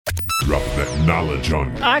Dropping that knowledge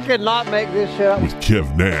on you. I could not make this shit up. With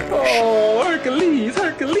Kev Nash. Oh, Hercules.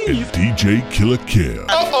 And DJ Killer Kev.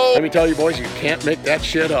 Uh-oh. Let me tell you, boys, you can't make that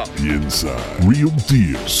shit up. The Inside. Real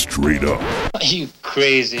deal, straight up. Are you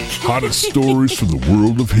crazy? Hottest stories from the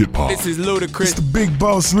world of hip-hop. This is Ludacris. It's the big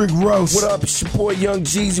boss, Rick Ross. What up? It's your boy, Young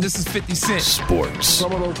Jeezy. This is 50 Cent. Sports.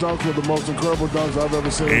 Some of those dunks were the most incredible dunks I've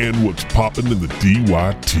ever seen. And what's popping in the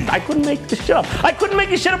DYT. I couldn't make this shit up. I couldn't make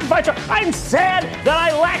this shit up if I tried. I'm sad that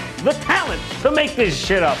I lack the talent to make this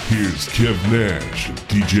shit up. Here's Kev Nash and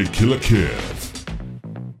DJ Killer Kev.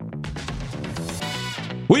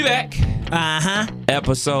 We back.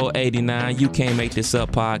 Episode 89. You Can't Make This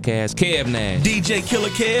Up podcast. Kev Nash. DJ Killer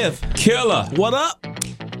Kev. Killer. What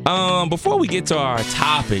up? Before we get to our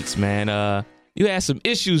topics, man, you had some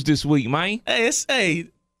issues this week, man. Hey,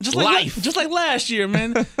 just like life. Just like last year,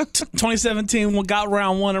 man. 2017 got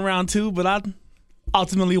round 1 and round 2, but I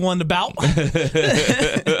ultimately won the bout.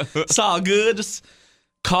 It's all good. Just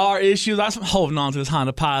car issues. I'm holding on to this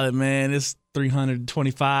Honda Pilot, man. It's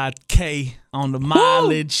 $325K on the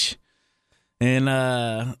mileage. Woo! And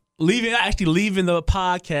leaving the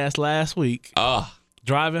podcast last week,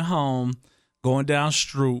 driving home, going down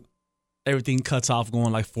Stroop, everything cuts off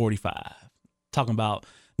going like 45. Talking about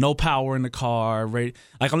no power in the car. Like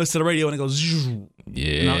I'm listening to the radio and it goes, zzz.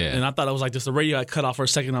 Yeah. And I thought it was like just the radio I cut off for a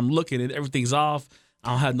second. I'm looking and everything's off.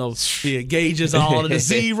 I don't have no gauges, all of the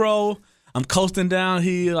zero. I'm coasting down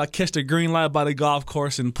here. I catch the green light by the golf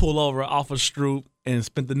course and pull over off of Stroop and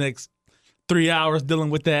spent the next 3 hours dealing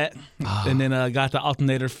with that. And then got the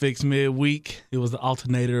alternator fixed midweek. It was the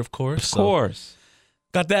alternator, of course. Of course.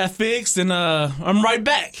 Got that fixed and I'm right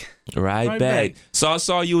back. Right back. So I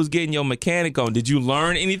saw you was getting your mechanic on. Did you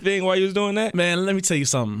learn anything while you was doing that? Man, let me tell you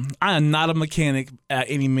something. I am not a mechanic at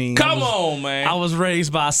any means. Come on, man. I was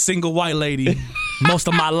raised by a single white lady most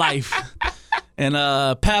of my life. And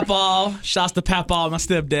Papaw, shouts to Papaw, my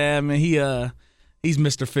stepdad, man. He's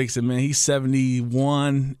Mr. Fix-It, man. He's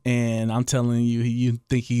 71, and I'm telling you, you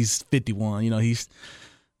think he's 51. You know, he's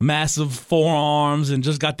massive forearms and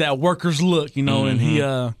just got that worker's look, you know. Mm-hmm.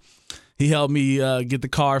 And he helped me get the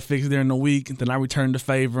car fixed during the week. And then I returned the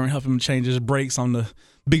favor and helped him change his brakes on the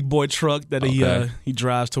big boy truck that he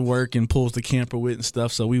drives to work and pulls the camper with and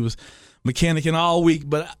stuff. So we was mechanicking all week.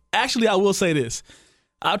 But actually, I will say this.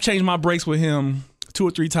 I've changed my brakes with him 2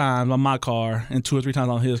 or 3 times on my car and 2 or 3 times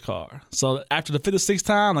on his car. So after the 5th or 6th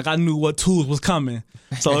time, like I knew what tools was coming.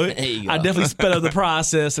 So I definitely sped up the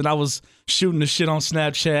process, and I was shooting the shit on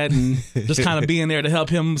Snapchat and just kind of being there to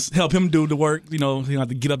help him do the work. You know, he have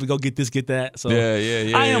to get up and go get this, get that. So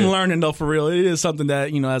yeah. I am learning though, for real. It is something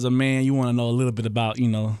that, you know, as a man, you want to know a little bit about, you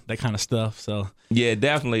know, that kind of stuff. So yeah,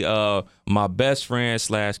 definitely. My best friend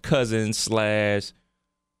 / cousin /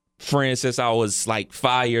 friend since I was like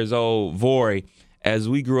 5 years old, Vori. As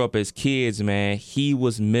we grew up as kids, man, he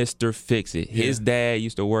was Mr. Fix-It. His dad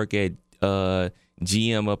used to work at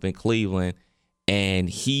GM up in Cleveland, and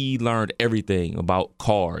he learned everything about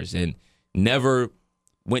cars and never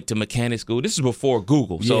went to mechanic school. This is before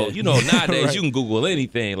Google. So, you know, nowadays right. You can Google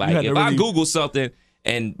anything. Like, if I Google something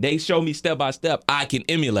and they show me step by step, I can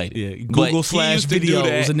emulate it. Yeah, Google /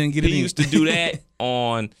 videos and then get it in. He used to do that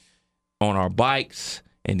on our bikes.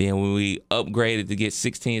 And then when we upgraded to get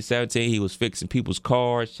 16, 17, he was fixing people's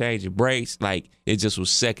cars, changing brakes. Like, it just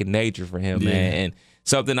was second nature for him, man. And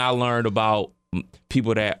something I learned about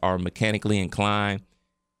people that are mechanically inclined,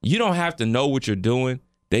 you don't have to know what you're doing.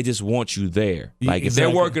 They just want you there. Like, if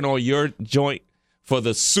they're working on your joint for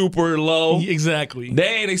the super low, exactly, they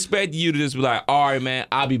ain't expecting you to just be like, all right, man,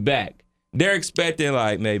 I'll be back. They're expecting,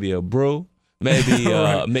 like, maybe a brew, maybe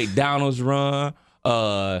a McDonald's run,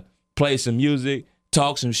 play some music,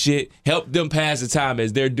 talk some shit, help them pass the time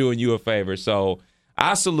as they're doing you a favor. So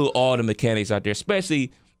I salute all the mechanics out there,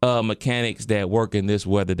 especially mechanics that work in this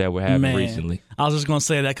weather that we're having recently. I was just going to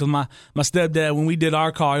say that because my stepdad, when we did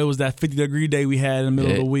our car, it was that 50-degree day we had in the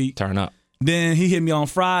middle of the week. Turn up. Then he hit me on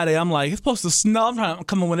Friday. I'm like, it's supposed to snow. I'm trying to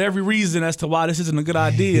come up with every reason as to why this isn't a good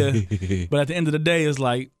idea. But at the end of the day, it's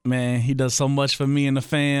like, man, he does so much for me and the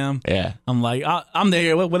fam. Yeah. I'm like, I'm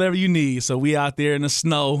there, whatever you need. So we out there in the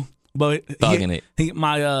snow. But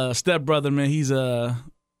my stepbrother, man, he's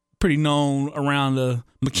pretty known around the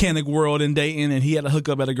mechanic world in Dayton, and he had a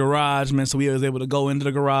hookup at a garage, man. So we was able to go into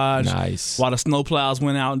the garage. Nice. While the snowplows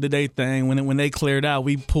went out and did their thing. When they cleared out,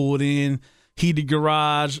 we pulled in, heated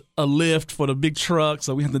garage, a lift for the big truck.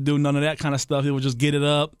 So we had to do none of that kind of stuff. It was just get it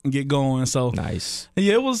up and get going. So nice.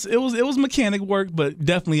 Yeah, it was mechanic work, but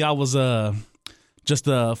definitely I was just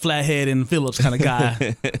a flathead and Phillips kind of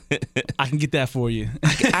guy. I can get that for you.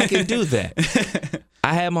 I can do that.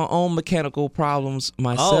 I had my own mechanical problems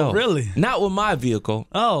myself. Oh, really? Not with my vehicle.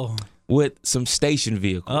 Oh. with some station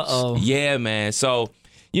vehicles. Uh-oh. Yeah, man. So,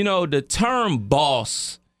 the term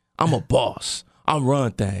boss, I'm a boss. I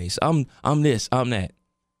run things. I'm this, I'm that.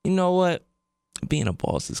 You know what? Being a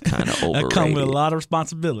boss is kind of overrated. That comes with a lot of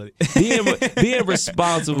responsibility. Being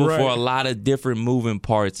responsible Right. for a lot of different moving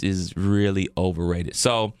parts is really overrated.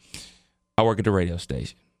 So, I work at the radio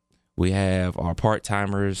station. We have our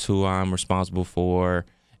part-timers who I'm responsible for,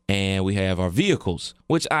 and we have our vehicles,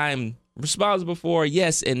 which I'm responsible for,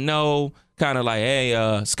 yes and no. Kind of like,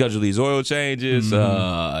 hey, schedule these oil changes.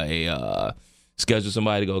 Schedule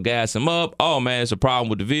somebody to go gas them up. Oh, man, it's a problem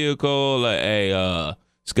with the vehicle. Like, hey,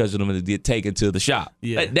 schedule them to get taken to the shop.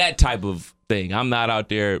 Yeah. That type of thing. I'm not out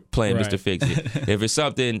there playing Right. Mr. Fix It. If it's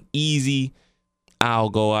something easy, I'll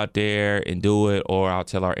go out there and do it, or I'll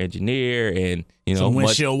tell our engineer and, Some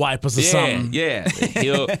windshield wipers or something. Yeah.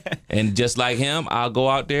 And just like him, I'll go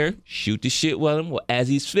out there, shoot the shit with him as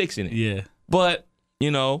he's fixing it. Yeah. But,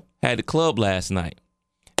 had the club last night,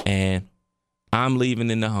 and I'm leaving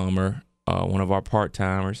in the Hummer. One of our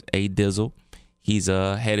part-timers, A Dizzle, he's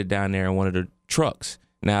headed down there in one of the trucks.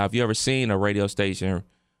 Now, if you ever seen a radio station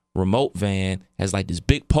remote van, has like this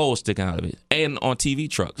big pole sticking out of it, and on TV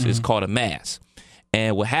trucks, it's called a mast.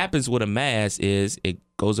 And what happens with a mast is it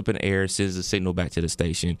goes up in the air, sends a signal back to the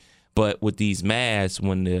station. But with these masts,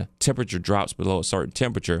 when the temperature drops below a certain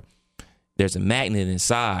temperature, there's a magnet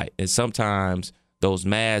inside, and sometimes those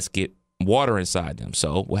masts get water inside them.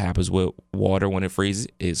 So what happens with water when it freezes,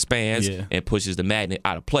 it expands and pushes the magnet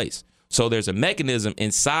out of place. So there's a mechanism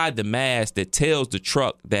inside the mast that tells the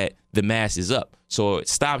truck that the mast is up. So it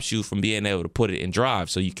stops you from being able to put it in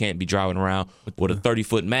drive. So you can't be driving around with a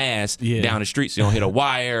 30-foot mast down the street so you don't hit a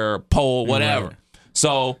wire, pole, whatever. Right.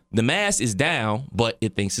 So the mast is down, but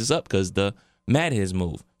it thinks it's up because the magnet has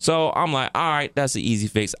moved. So I'm like, all right, that's an easy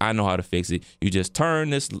fix. I know how to fix it. You just turn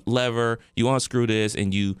this lever, you unscrew this,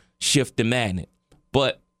 and you shift the magnet.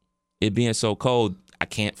 But it being so cold, I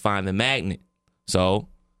can't find the magnet. So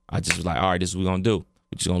I just was like, all right, this is what we're going to do.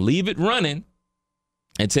 We're just going to leave it running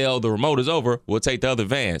until the remote is over. We'll take the other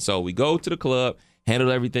van. So we go to the club,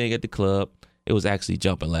 handle everything at the club. It was actually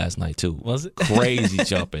jumping last night, too. Was it? Crazy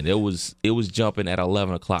jumping. It was jumping at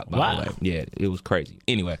 11 o'clock, by the way. Yeah, it was crazy.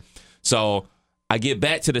 Anyway, so I get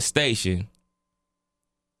back to the station.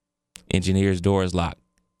 Engineer's door is locked.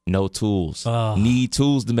 No tools. Need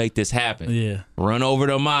tools to make this happen. Yeah. Run over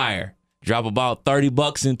to Meyer. Drop about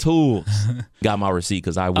 $30 in tools. Got my receipt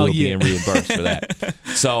because I will be reimbursed for that.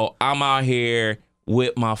 So I'm out here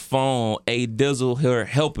with my phone. A Dizzle here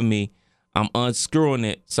helping me. I'm unscrewing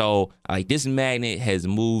it. So like this magnet has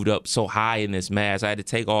moved up so high in this mast. I had to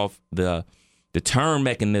take off the turn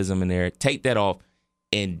mechanism in there, take that off,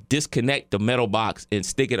 and disconnect the metal box and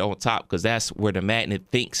stick it on top because that's where the magnet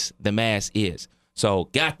thinks the mast is. So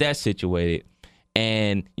got that situated.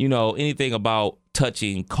 And, anything about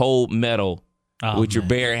touching cold metal with your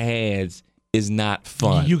bare hands is not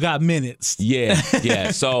fun. You got minutes. Yeah.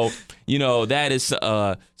 So, that is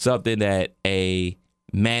something that a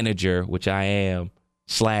manager, which I am,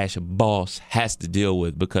 / boss, has to deal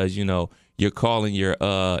with because, you're calling your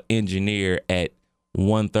engineer at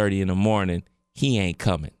 1:30 in the morning. He ain't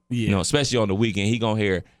coming. Yeah. Especially on the weekend. He gonna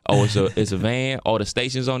hear, oh, it's a van. Oh, the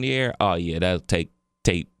station's on the air. Oh, yeah, that'll take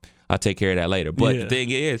tape. I'll take care of that later. But the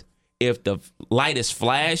thing is, if the light is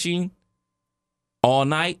flashing all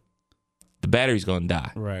night, the battery's going to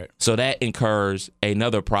die. Right. So that incurs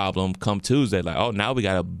another problem come Tuesday. Like, oh, now we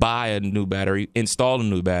got to buy a new battery, install a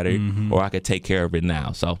new battery, or I could take care of it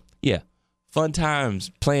now. So, yeah. Fun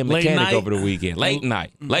times playing mechanic over the weekend. Late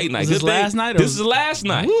night. Is this last night? This is last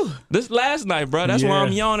night. Woo. This is last night, bro. That's why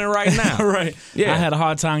I'm yawning right now. Right. Yeah. I had a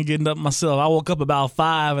hard time getting up myself. I woke up about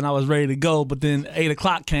 5 and I was ready to go, but then 8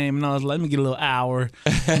 o'clock came and I was like, let me get a little hour.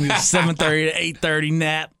 7:30 to 8:30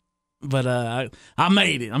 nap. But I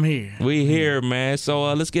made it. I'm here. We here, man.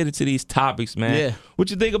 So let's get into these topics, man. Yeah. What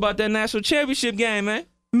you think about that national championship game, man?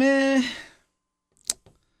 Man,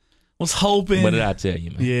 was hoping. What did I tell you,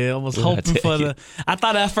 man? Yeah, I was hoping for the. I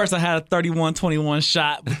thought at first I had a 31-21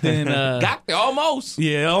 shot, but then got there almost.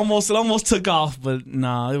 Yeah, it almost took off, but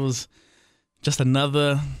no, it was just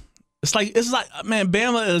another. It's like man,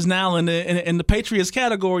 Bama is now in the Patriots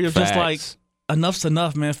category of just like enough's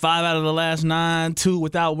enough, man. 5 out of the last 9, 2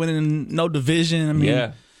 without winning no division. I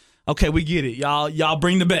mean, okay, we get it. Y'all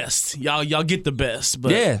bring the best. Y'all get the best.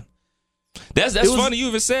 But yeah. That's funny you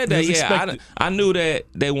even said that. Yeah, I knew that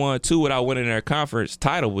they won 2 without winning their conference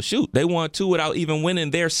title. Well, shoot, they won 2 without even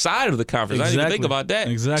winning their side of the conference. Exactly. I didn't even think about that.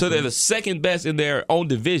 Exactly. So they're the second best in their own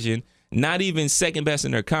division, not even second best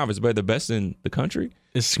in their conference, but the best in the country.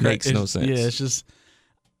 It makes no sense. Yeah, it's just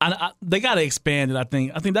They got to expand it. I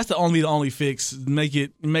think that's the only fix. Make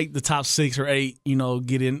the top 6 or 8.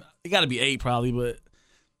 Get in. It got to be 8 probably, but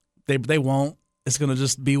they won't. It's gonna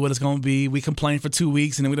just be what it's gonna be. We complain for 2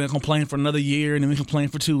 weeks, and then we don't complain for another year, and then we complain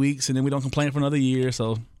for 2 weeks, and then we don't complain for another year.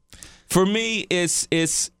 So, for me, it's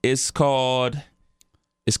called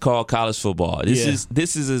college football. This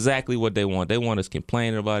is exactly what they want. They want us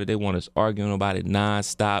complaining about it. They want us arguing about it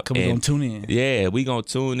nonstop. We're gonna tune in. Yeah, we gonna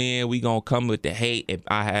tune in. We gonna come with the hate. If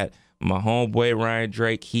I had my homeboy Ryan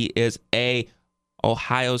Drake, he is a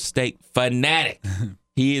Ohio State fanatic.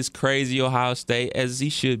 He is crazy Ohio State, as he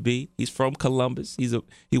should be. He's from Columbus.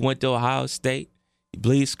 He went to Ohio State. He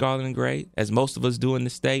bleeds scarlet and gray, as most of us do in the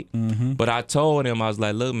state. Mm-hmm. But I told him, I was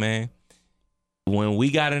like, look, man, when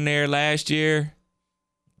we got in there last year,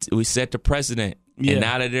 we set the precedent. Yeah. And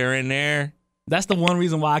now that they're in there. That's the one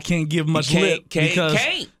reason why I can't give much lip. Because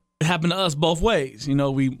it happened to us both ways.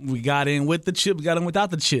 We got in with the chip, we got in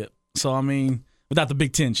without the chip. So, without the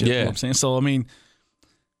Big Ten chip, you know what I'm saying? So,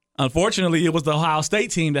 unfortunately, it was the Ohio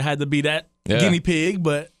State team that had to be that guinea pig,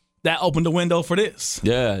 but that opened the window for this.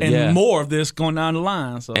 Yeah, and more of this going down the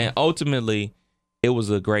line. So. And ultimately, it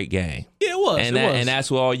was a great game. Yeah, it was. And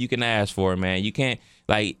that's all you can ask for, man. You can't,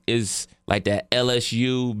 it's like that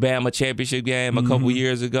LSU Bama championship game a couple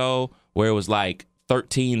years ago where it was like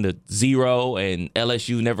 13-0 and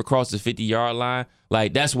LSU never crossed the 50-yard line.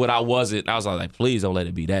 Like, that's what I wasn't. I was like, please don't let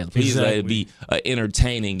it be that. Please let it be an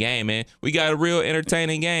entertaining game, man. We got a real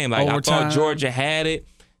entertaining game. Like, overtime. I thought Georgia had it.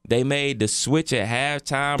 They made the switch at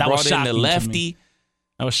halftime, brought in the lefty.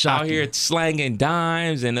 I was shocking. Out here slanging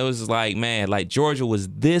dimes, and it was like, man, like Georgia was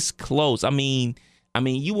this close. I mean,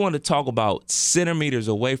 you want to talk about centimeters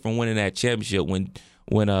away from winning that championship when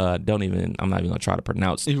I'm not even gonna try to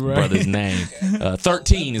pronounce the brother's name.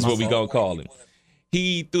 13 is what we gonna call him.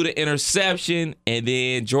 He threw the interception, and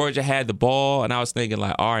then Georgia had the ball, and I was thinking,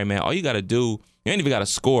 like, all right, man, all you got to do, you ain't even got to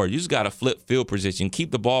score. You just got to flip field position, keep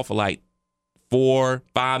the ball for like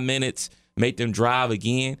 4-5 minutes, make them drive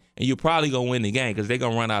again, and you're probably going to win the game because they're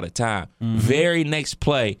going to run out of time. Mm-hmm. Very next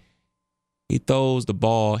play, he throws the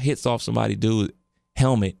ball, hits off somebody's dude's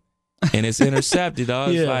helmet, and it's intercepted,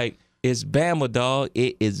 dog. It's like, it's Bama, dog.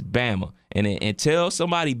 It is Bama. And until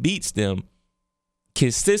somebody beats them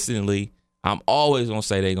consistently, I'm always going to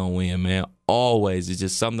say they're going to win, man. Always. It's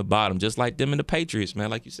just something about them, just like them and the Patriots, man,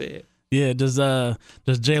 like you said. Yeah, does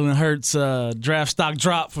Jalen Hurts draft stock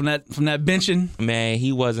drop from that benching? Man,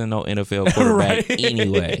 he wasn't no NFL quarterback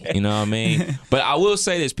anyway. You know what I mean? But I will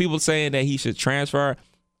say this. People saying that he should transfer.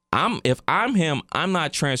 If I'm him, I'm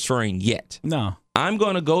not transferring yet. No. I'm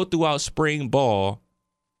going to go throughout spring ball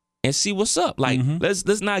and see what's up. Like,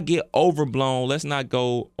 let's not get overblown. Let's not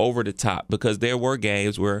go over the top because there were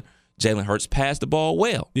games where Jalen Hurts passed the ball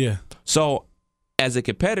well. Yeah. So, as a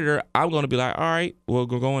competitor, I'm going to be like, all right, we're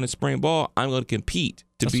going to go into spring ball. I'm going to compete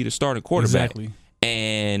to be the starting quarterback. Exactly.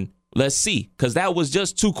 And let's see, because that was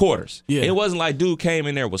just 2 quarters. Yeah. It wasn't like dude came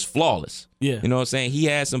in there was flawless. Yeah. You know what I'm saying? He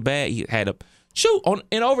had some bad. He had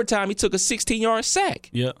in overtime, he took a 16-yard sack.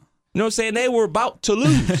 Yeah. You know what I'm saying? They were about to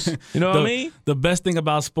lose. You know what I mean? The best thing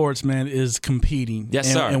about sports, man, is competing.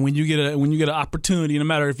 Yes, sir. And when you get an opportunity, no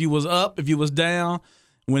matter if you was up, if you was down,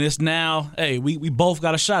 when it's now, hey, we both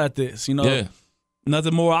got a shot at this. You know,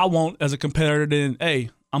 nothing more I want as a competitor than,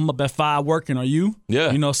 hey, I'm up at 5 working. Are you?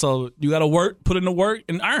 Yeah. You know, so you got to work, put in the work,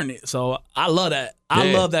 and earn it. So I love that.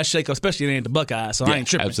 I love that shake up, especially it ain't the Buckeyes. So I ain't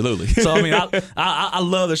tripping. Absolutely. So I mean, I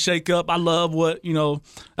love the shake up. I love what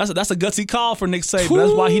That's a gutsy call for Nick Saban.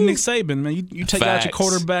 That's why he Nick Saban, man. You take out your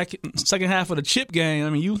quarterback second half of the chip game. I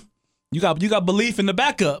mean, you got belief in the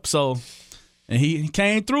backup. So and he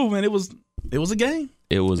came through, man. It was a game.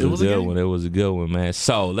 It was a good one. It was a good one, man.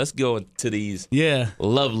 So let's go into these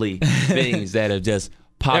lovely things that have just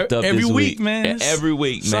popped up every this week, man. Every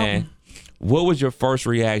week, man. What was your first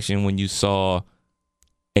reaction when you saw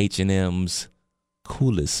H&M's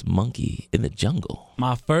Coolest Monkey in the Jungle?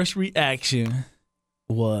 My first reaction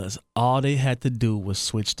was all they had to do was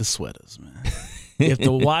switch the sweaters, man. If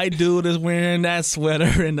the white dude is wearing that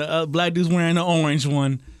sweater and the black dude's wearing the orange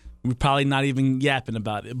one, we're probably not even yapping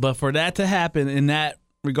about it. But for that to happen in that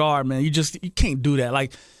regard, man, you can't do that.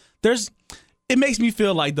 Like, it makes me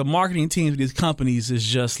feel like the marketing teams of these companies is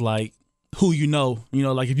just like who you know,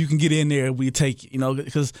 like if you can get in there, we take it,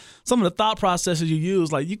 because some of the thought processes you use,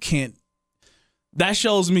 like you can't. That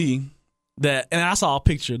shows me that, and I saw a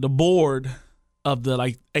picture, the board of the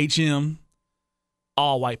like H&M,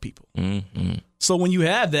 all white people. Mm-hmm. So when you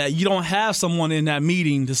have that, you don't have someone in that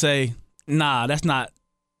meeting to say, nah, that's not.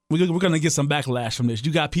 We're going to get some backlash from this.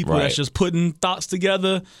 You got people that's just putting thoughts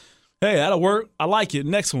together. Hey, that'll work. I like it.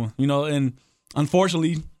 Next one. And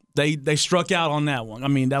unfortunately, they struck out on that one. I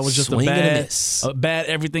mean, that was just Swing and a a miss. bad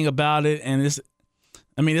everything about it, and it's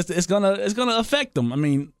gonna affect them. I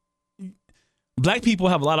mean, black people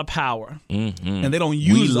have a lot of power, and they don't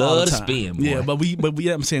use it all love the to time. spin, boy. Yeah, but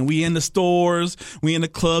I'm saying we in the stores, we in the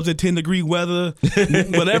clubs at 10-degree weather,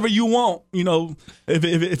 whatever you want. You know,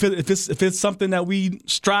 if it's something that we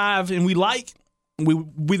strive and we like,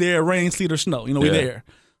 we there, rain, sleet, or snow. You know, we there.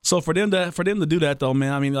 So for them to do that though,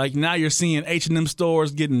 man, I mean, like now you're seeing H&M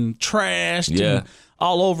stores getting trashed, and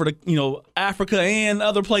all over the Africa and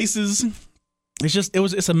other places.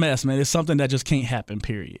 It's a mess, man. It's something that just can't happen.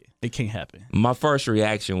 Period. It can't happen. My first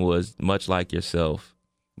reaction was much like yourself,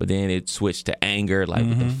 but then it switched to anger. Like,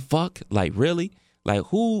 what the fuck? Like, really? Like,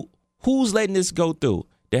 who's letting this go through?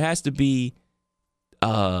 There has to be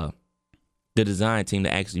the design team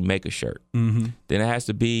to actually make a shirt. Then it has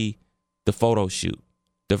to be the photo shoot,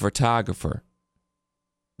 the photographer,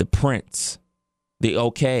 the prints, the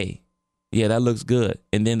okay. Yeah, that looks good.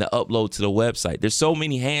 And then the upload to the website. There's so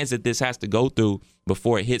many hands that this has to go through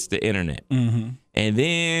before it hits the internet. And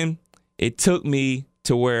then it took me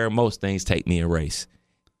to where most things take me in race.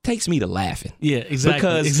 It takes me to laughing. Yeah,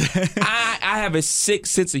 exactly. Because I have a sick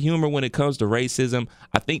sense of humor when it comes to racism.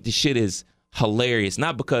 I think the shit is hilarious.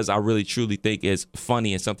 Not because I really truly think it's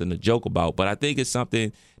funny and something to joke about, but I think it's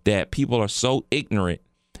something that people are so ignorant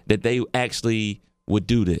that they actually would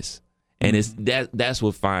do this. And it's that's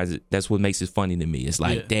what makes it funny to me. It's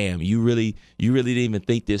like, damn, you really didn't even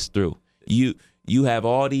think this through. You have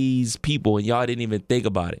all these people and y'all didn't even think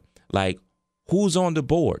about it. Like, who's on the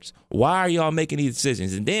boards? Why are y'all making these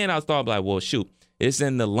decisions? And then I thought, like, well, shoot, it's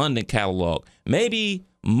in the London catalog. Maybe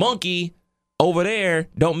monkey over there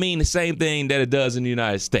don't mean the same thing that it does in the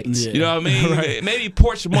United States. You know what I mean? Right. Maybe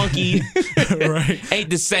porch monkey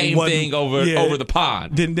ain't the same thing over the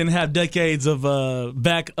pond. Didn't have decades of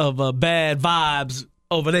bad vibes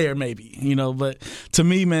over there, maybe. But to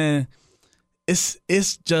me, man, it's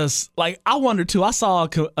just like, I wonder too. I saw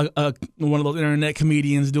one of those internet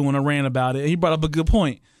comedians doing a rant about it. He brought up a good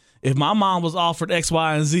point. If my mom was offered X,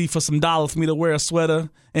 Y, and Z for some dollars for me to wear a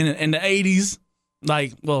sweater in the 80s,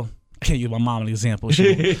 like, well, I can't use my mom as an example.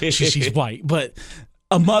 She's white, but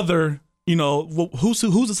a mother, who's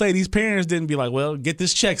to say these parents didn't be like, well, get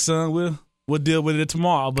this check, son. We'll deal with it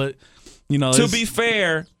tomorrow. But to be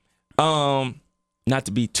fair, not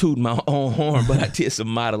to be tooting my own horn, but I did some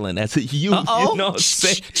modeling as a youth. Uh-oh. You know what I'm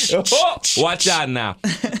saying? Watch out now.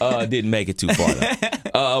 Didn't make it too far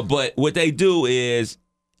though. But what they do is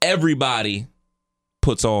everybody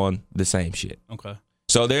puts on the same shit. Okay.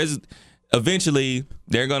 So eventually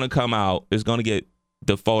they're gonna come out. It's gonna get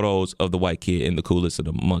the photos of the white kid and the coolest of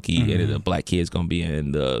the monkey, and the black kid's gonna be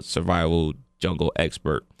in the survival jungle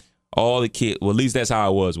expert. All the kids, well, at least that's how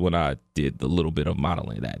it was when I did the little bit of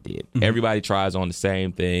modeling that I did. Everybody tries on the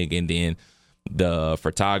same thing, and then the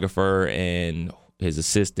photographer and his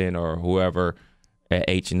assistant or whoever at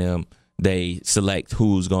H&M, they select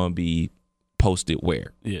who's gonna be posted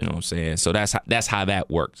where. You know what I'm saying? So that's how that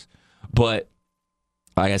works. But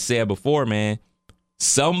like I said before, man,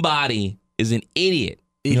 somebody is an idiot.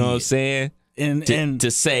 You know what I'm saying? And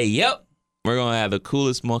to say, yep, we're going to have the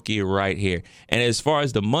coolest monkey right here. And as far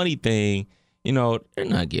as the money thing, they're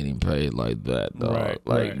not getting paid like that, dog.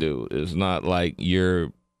 Right. Dude, it's not like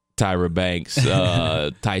you're Tyra Banks,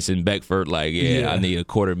 Tyson Beckford, like, I need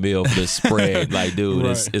 $250,000 for this spread. Like, dude,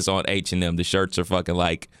 it's on H&M. The shirts are fucking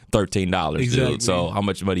like $13, dude. So how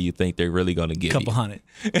much money you think they're really going to give Couple you? hundred.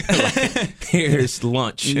 Here's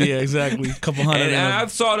lunch. Yeah, exactly. Couple hundred. And I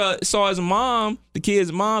saw his mom, the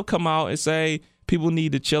kid's mom, come out and say people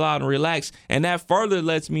need to chill out and relax. And that further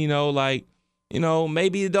lets me know, like,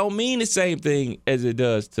 maybe it don't mean the same thing as it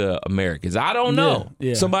does to Americans. I don't know.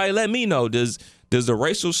 Yeah. Somebody let me know. Does the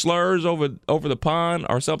racial slurs over the pond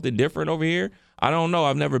are something different over here? I don't know.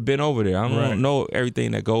 I've never been over there. I don't know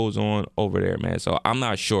everything that goes on over there, man. So I'm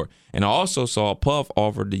not sure. And I also saw Puff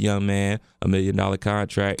offered the young man $1 million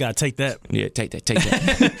contract. Gotta take that. Yeah, take that.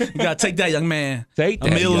 You gotta take that, young man. Take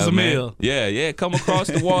that. A meal is a man. meal. Yeah. Come across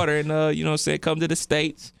the water and come to the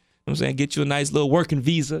States. You know what I'm saying? Get you a nice little working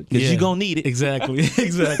visa because you're gonna need it. Exactly.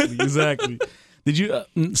 Did you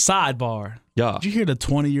sidebar? Yeah. Did you hear the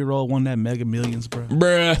 20-year-old won that Mega Millions, bro?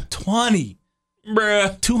 Bruh. 20.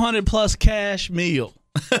 Bruh. 200 plus cash meal.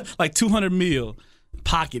 Like 200 meal.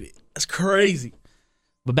 Pocketed. That's crazy.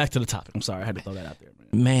 But back to the topic. I'm sorry. I had to throw that out there,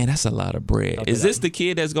 man. Man, that's a lot of bread. Is this the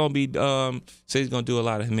kid that's going to be, say he's going to do a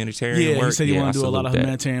lot of humanitarian work? Yeah, he said he want to do a lot of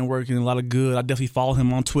humanitarian work and a lot of good. I definitely follow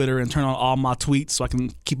him on Twitter and turn on all my tweets so I can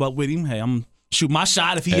keep up with him. Hey, I'm shoot my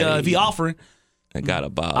shot if he offering. I got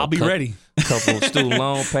about I'll be ready. A couple student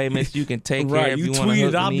loan payments you can take care of. You want to tweet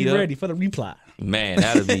hook it, I'll me be up. ready for the reply. Man,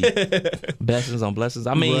 that'd be blessings on blessings.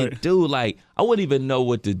 I mean, Right. dude, like, I wouldn't even know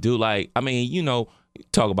what to do. Like, I mean, you know,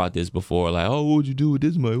 talk about this before. Like, oh, what'd you do with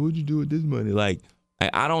this money? What'd you do with this money? Like,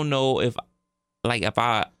 I don't know if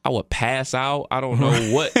I would pass out. I don't know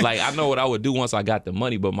what. Like, I know what I would do once I got the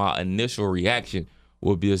money, but my initial reaction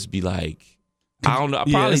would just be like, I don't know.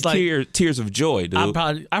 Yeah, Probably it's like- tears of joy, dude.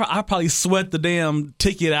 I probably sweat the damn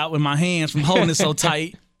ticket out with my hands from holding it so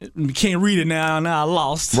tight. You can't read it now. Now I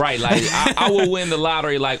lost. Right, like I would win the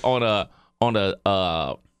lottery like on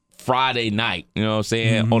a Friday night, you know what I'm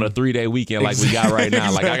saying? On a 3-day weekend like we got right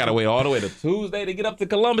now. Like I gotta wait all the way to Tuesday to get up to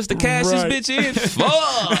Columbus to cash Right. this bitch in.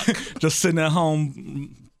 Fuck. Just sitting at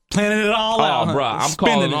home planning it all out. Oh, bro, I'm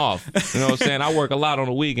Spending calling it. off. You know what I'm saying? I work a lot on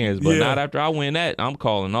the weekends, but Yeah. not after I win that. I'm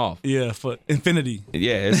calling off. Yeah, for infinity.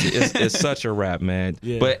 Yeah, it's such a wrap, man.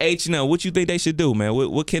 Yeah. But H&M, what you think they should do, man?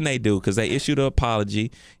 What can they do? Because they issued an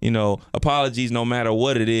apology. You know, apologies, no matter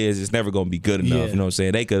what it is, it's never going to be good enough. Yeah. You know what I'm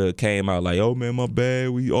saying? They could have came out like, oh, man, my bad.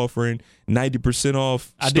 We offering 90%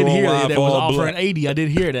 off. I did hear store-wide that for was all offering black- 80. I did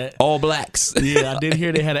hear that. all blacks. Yeah, I did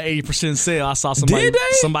hear they had an 80% sale. I saw somebody. Did they?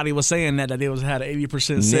 Somebody was saying that they had an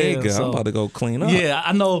 80% sale. Nigga, so. I'm about to go clean up. Yeah,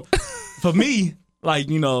 I know. For me, like,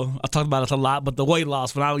 you know, I talked about it a lot, but the weight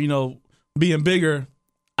loss, when I, you know, being bigger,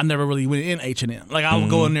 I never really went in H&M. Like, I would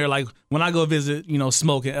go in there, like, when I go visit, you know,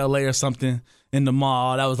 Smoke in LA or something in the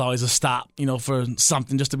mall, that was always a stop, you know, for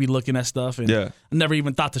something just to be looking at stuff. And Yeah. I never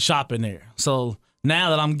even thought to shop in there. So now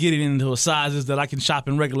that I'm getting into sizes that I can shop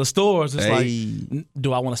in regular stores, it's like,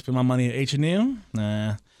 do I want to spend my money at H&M?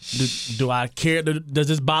 Nah. Do I care? Does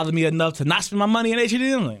this bother me enough to not spend my money at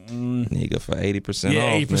H&M? Like, Nigga, for 80% yeah,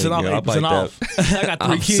 off. 80% off, nigga, I'm 80% like off. that. I got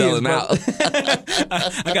 3 I'm kids, selling bro. out.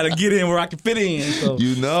 I got to get in where I can fit in. So.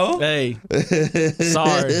 You know? Hey,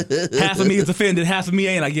 sorry. Half of me is offended, half of me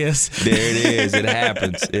ain't, I guess. There it is. It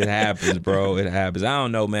happens. It happens, bro. It happens. I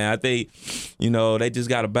don't know, man. I think, you know, they just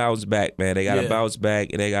got to bounce back, man. They got to Yeah. bounce back,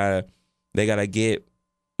 and they gotta get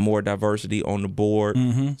more diversity on the board,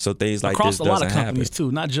 so things like Across this a lot doesn't of happen. companies,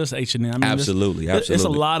 too, not just H&M. I mean, Absolutely, It's a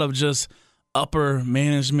absolutely. lot of just upper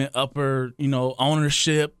management, upper, you know,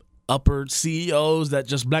 ownership, upper CEOs that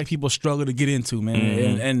just black people struggle to get into, man.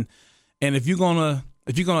 Mm-hmm. And if you're gonna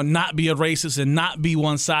not be a racist and not be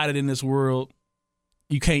one-sided in this world,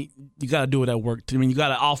 you got to do it at work. I mean, you got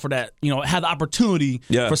to offer that, you know, have the opportunity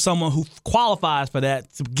Yeah. for someone who qualifies for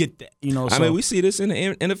that to get that, you know. I So, mean, we see this in the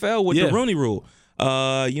NFL with Yeah. the Rooney Rule.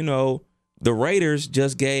 You know, the Raiders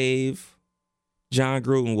just gave John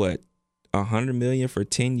Gruden $100 million for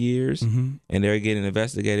 10 years, and they're getting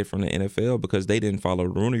investigated from the NFL because they didn't follow the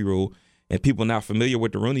Rooney Rule. And people not familiar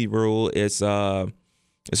with the Rooney Rule, it's a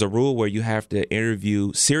rule where you have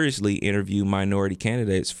to seriously interview minority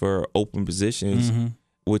candidates for open positions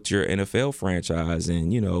with your NFL franchise.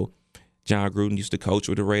 And, you know, John Gruden used to coach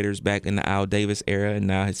with the Raiders back in the Al Davis era, and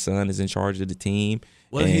now his son is in charge of the team.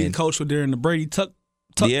 well, he And- coached during the Brady Tuck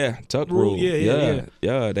Tuck rule. rule.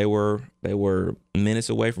 Yeah. They were minutes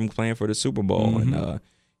away from playing for the Super Bowl, and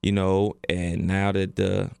you know, and now that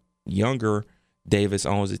the younger Davis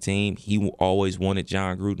owns the team, he always wanted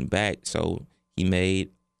John Gruden back, so he made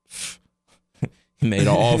an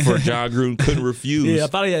offer John Gruden couldn't refuse. Yeah, I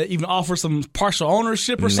thought he had even offered some partial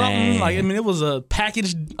ownership or something. Man. Like, I mean, it was a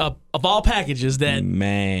package of all packages that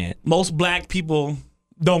Man, most black people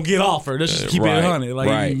don't get offered. Let's just keep it Right, 100. Like,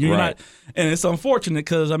 right, you're right. not, and it's unfortunate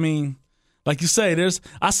because, I mean, like you say,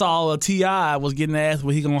 I saw T.I. was getting asked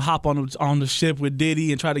whether he gonna hop on the ship with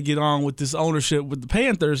Diddy and try to get on with this ownership with the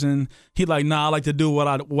Panthers, and he like, nah, I like to do what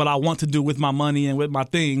I want to do with my money and with my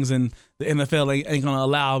things, and the NFL ain't gonna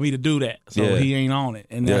allow me to do that, so Yeah. he ain't on it,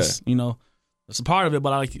 and that's you know, that's a part of it.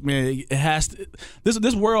 But I like, man, it has to.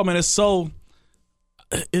 This world, man, is so.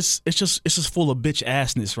 It's just full of bitch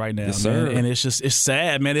assness right now, Yes, man, sir. and it's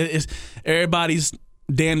sad, man. It's everybody's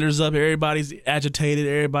danders up, everybody's agitated,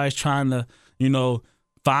 everybody's trying to, you know,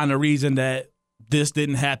 find a reason that this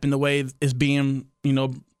didn't happen the way it's being, you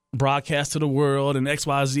know, broadcast to the world and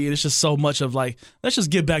XYZ. And it's just so much of like, let's just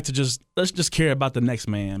get back to let's just care about the next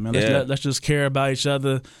man, man. Let's just care about each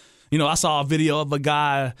other. You know, I saw a video of a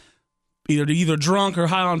guy either drunk or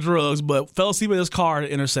high on drugs, but fell asleep in his car at an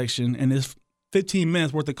intersection, and there's 15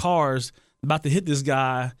 minutes worth of cars about to hit this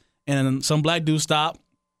guy, and some black dude stopped,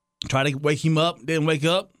 tried to wake him up, didn't wake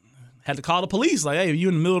up, had to call the police. Like, hey, you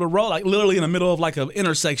in the middle of the road, like literally in the middle of like an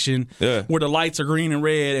intersection where the lights are green and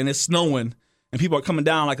red and it's snowing, and people are coming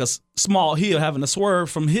down like a small hill having to swerve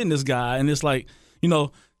from hitting this guy, and it's like, you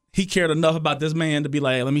know, he cared enough about this man to be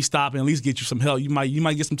like, hey, let me stop and at least get you some help. You might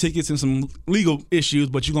get some tickets and some legal issues,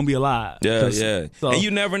 but you're gonna be alive. yeah. So, And you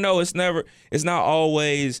never know. It's not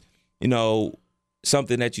always, you know,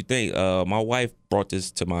 something that you think. My wife brought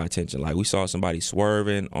this to my attention. Like, we saw somebody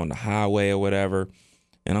swerving on the highway or whatever,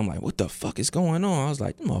 and I'm like, what the fuck is going on? I was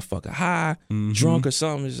like, motherfucker high, drunk or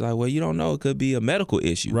something. It's like, well, you don't know. It could be a medical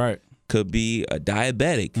issue. Right. Could be a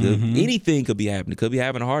diabetic. Anything could be happening. Could be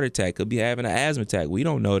having a heart attack. Could be having an asthma attack. We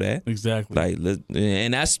don't know that. Exactly. Like,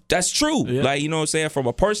 and that's true. Yeah. Like, you know what I'm saying? From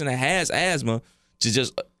a person that has asthma to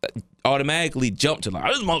just automatically jump to like,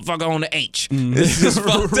 this motherfucker on the H. This is just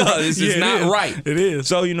fucked up. This is not right. It is.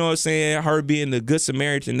 So, you know what I'm saying? Her being the good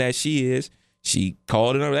Samaritan that she is, she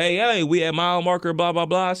called it up. Hey, we at mile marker, blah, blah,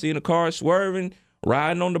 blah. Seeing the car swerving,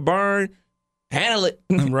 riding on the burn. Handle it.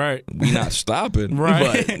 Right. We not stopping.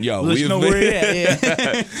 Right. But, yo, Let you know where it at.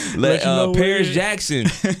 Yeah. Let you know where Paris it Jackson,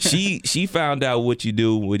 she found out what you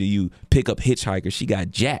do when you pick up hitchhikers. She got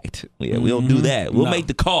jacked. Yeah, we don't do that. We'll make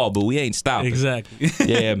the call, but we ain't stopping. Exactly.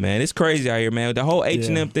 Yeah, man. It's crazy out here, man. The whole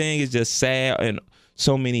H&M thing is just sad in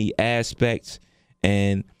so many aspects.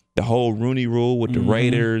 And the whole Rooney Rule with the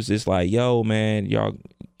Raiders, it's like, yo, man, y'all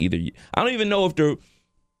either – I don't even know if the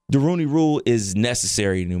Rooney Rule is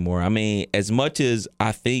necessary anymore. I mean, as much as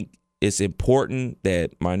I think it's important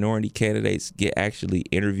that minority candidates get actually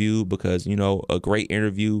interviewed, because, you know, a great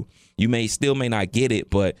interview, you may not get it,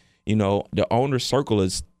 but, you know, the owner circle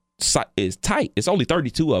is tight. It's only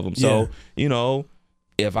 32 of them. So, you know,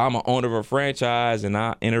 if I'm an owner of a franchise and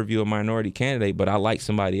I interview a minority candidate, but I like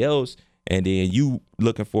somebody else, and then you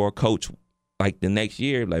looking for a coach like the next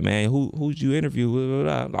year, like, man, who'd you interview?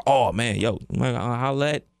 Like, oh, man, yo, I'll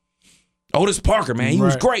let Otis Parker, man, he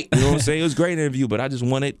was great. You know what I'm saying? It was a great interview, but I just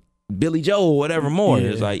wanted Billy Joe or whatever more. Yeah.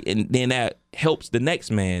 It's like, and then that helps the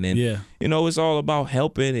next man. And, you know, it's all about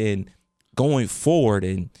helping and going forward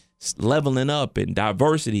and leveling up and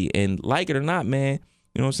diversity. And like it or not, man,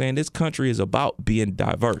 you know what I'm saying? This country is about being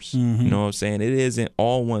diverse. You know what I'm saying? It isn't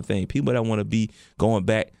all one thing. People that want to be going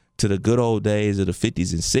back to the good old days of the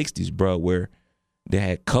 50s and 60s, bro, where they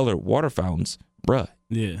had colored water fountains, bro.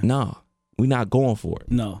 Yeah. Nah, we not going for it.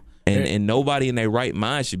 No. And nobody in their right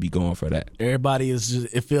mind should be going for that. Everybody is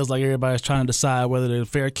just, it feels like everybody's trying to decide whether to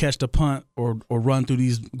fair catch the punt or run through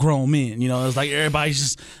these grown men. You know, it's like everybody's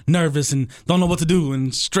just nervous and don't know what to do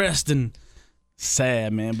and stressed and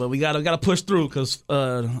sad, man. But we gotta push through, because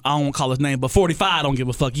I don't want to call his name, but 45 don't give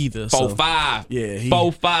a fuck either. 45. Yeah.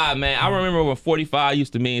 45, man. I remember when 45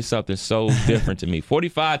 used to mean something so different to me.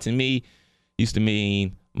 45 to me used to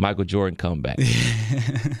mean Michael Jordan comeback.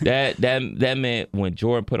 that meant when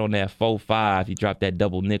Jordan put on that 4-5, he dropped that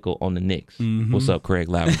double nickel on the Knicks. What's up, Craig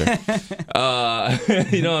Lavender?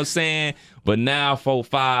 You know what I'm saying? But now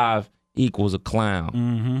 4-5 equals a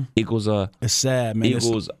clown. Equals it's sad, man.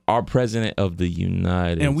 Equals our president of the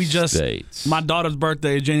United States. And we just, my daughter's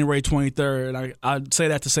birthday is January 23rd. I say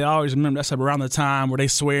that to say I always remember that's around the time where they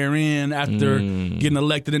swear in after getting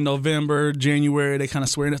elected in November, January. They kind of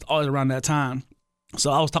swear in. It's always around that time. So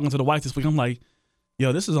I was talking to the wife this week. I'm like,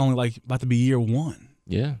 yo, this is only like about to be year one.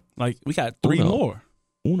 Yeah. Like, we got 3 more.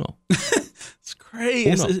 Uno. It's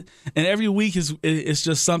crazy. And every week it's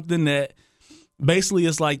just something that basically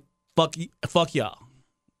it's like, fuck y'all.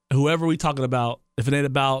 Whoever we talking about, if it ain't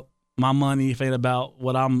about my money, if it ain't about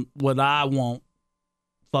what I want,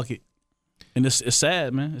 fuck it. And it's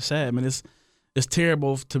sad, man. It's sad, man. It's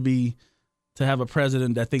terrible to have a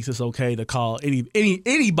president that thinks it's okay to call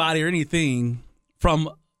anybody or anything from,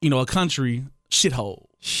 you know, a country shithole.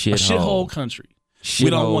 A shithole country.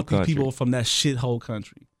 We don't want these people from that shithole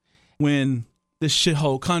country. When this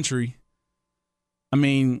shithole country, I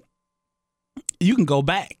mean, you can go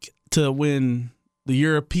back to when the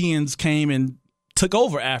Europeans came and took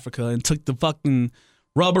over Africa and took the fucking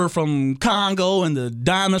rubber from Congo and the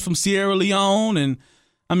diamonds from Sierra Leone. And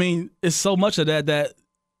I mean, it's so much of that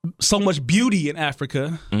so much beauty in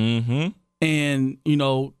Africa. And, you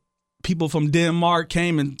know, people from Denmark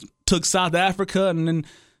came and took South Africa. And then,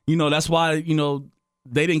 you know, that's why, you know,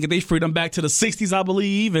 they didn't get their freedom back to the 60s, I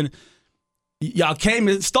believe. And y'all came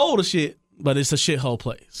and stole the shit. But it's a shithole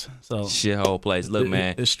place. So shithole place. Look,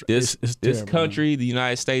 man, it's this terrible, country, man. the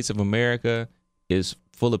United States of America, is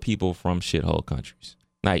full of people from shithole countries.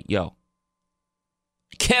 Like, yo,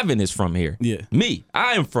 Kevin is from here. Yeah. Me,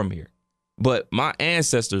 I am from here. But my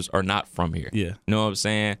ancestors are not from here. Yeah. You know what I'm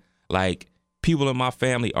saying? Like, people in my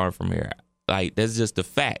family aren't from here. Like, that's just a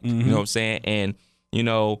fact. You know what I'm saying? And, you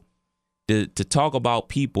know, to talk about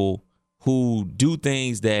people who do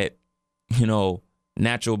things that, you know,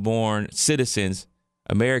 natural born citizens,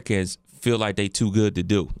 Americans, feel like they too good to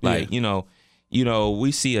do. Like, you know,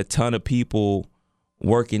 we see a ton of people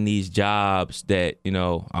working these jobs that, you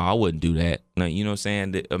know, oh, I wouldn't do that. Like, you know what I'm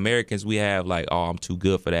saying? The Americans, we have like, oh, I'm too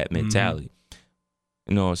good for that mentality.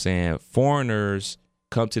 You know what I'm saying? Foreigners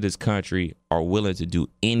come to this country are willing to do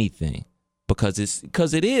anything because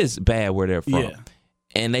it is bad where they're from. Yeah.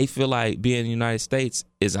 And they feel like being in the United States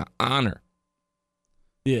is an honor.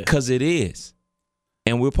 Yeah. Because it is.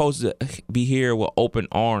 And we're supposed to be here with open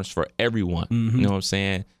arms for everyone. Mm-hmm. You know what I'm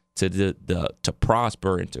saying? To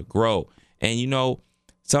prosper and to grow. And, you know,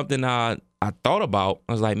 something I thought about,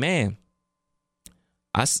 I was like, man,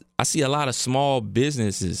 I see a lot of small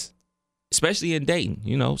businesses, especially in Dayton,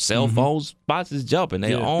 you know, cell phone spots is jumping.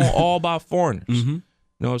 They own all by foreigners. Mm-hmm. You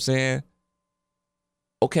know what I'm saying?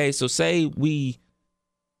 Okay, so say we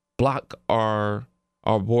block our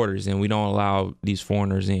borders and we don't allow these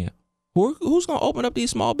foreigners in. Who's gonna open up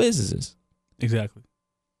these small businesses? Exactly.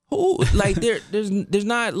 Who like there's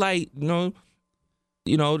not like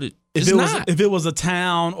If it was a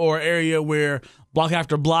town or area where block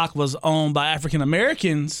after block was owned by African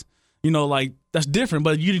Americans, you know, like that's different.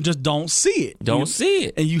 But you just don't see it. See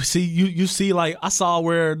it. And you see like I saw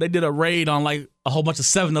where they did a raid on like a whole bunch of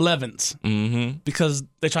 7-Elevens because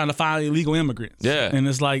they're trying to find illegal immigrants. Yeah, and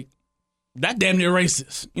it's like that damn near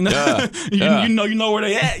racist. You know, Yeah. you know where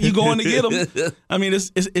they at. You going to get them. I mean,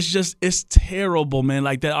 it's terrible, man.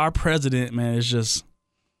 Like that, our president, man, is just.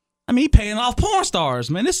 I mean, he paying off porn stars,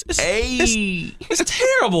 man. It's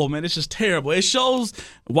terrible, man. It's just terrible. It shows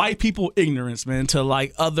white people ignorance, man, to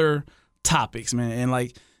like other topics, man. And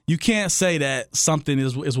like you can't say that something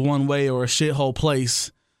is one way or a shithole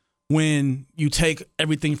place when you take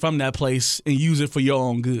everything from that place and use it for your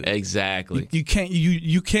own good. Exactly.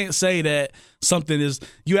 You can't say that something is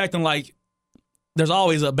you acting like there's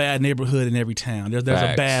always a bad neighborhood in every town. There's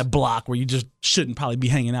a bad block where you just shouldn't probably be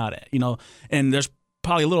hanging out at, you know. And there's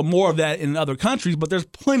probably a little more of that in other countries, but there's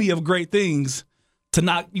plenty of great things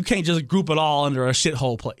you can't just group it all under a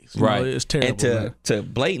shithole place. You know, it's terrible. And to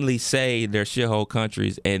blatantly say they're shithole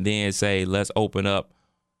countries and then say, let's open up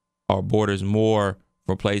our borders more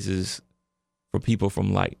for places for people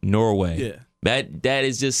from like Norway. Yeah. That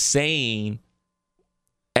is just saying,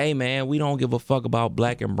 hey man, we don't give a fuck about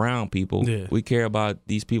black and brown people. Yeah. We care about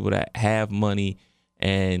these people that have money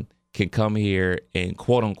and can come here and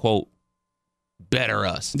quote unquote better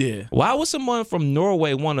us. Yeah. Why would someone from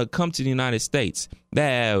Norway want to come to the United States? They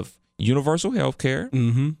have universal health care.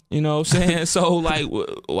 Mm-hmm. You know what I'm saying? So, like,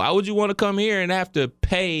 why would you want to come here and have to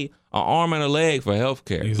pay an arm and a leg for health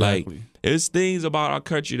care? Exactly. Like, there's things about our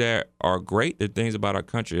country that are great. There's things about our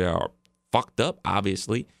country that are fucked up,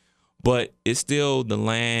 obviously. But it's still the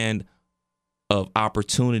land of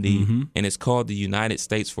opportunity, and it's called the United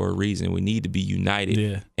States for a reason. We need to be united.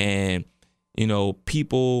 Yeah. And, you know,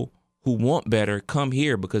 people who want better come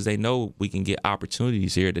here because they know we can get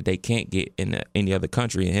opportunities here that they can't get in any other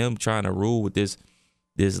country. And him trying to rule with this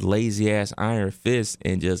lazy ass iron fist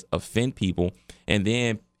and just offend people. And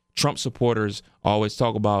then Trump supporters always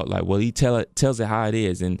talk about like, well, he tells it how it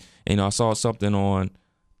is. And you know, I saw something on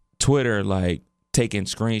Twitter like taking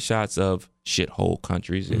screenshots of shithole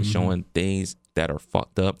countries and showing things that are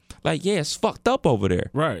fucked up. Like, yeah, it's fucked up over there.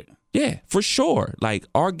 Right. Yeah, for sure. Like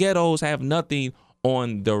our ghettos have nothing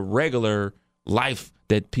on the regular life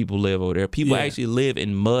that people live over there. People actually live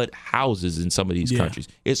in mud houses in some of these countries.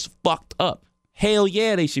 It's fucked up. Hell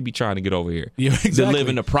yeah, they should be trying to get over here. Yeah, exactly. To live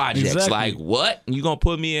in the projects. Exactly. Like, what? You gonna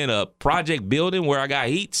put me in a project building where I got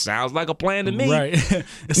heat? Sounds like a plan to me. Right.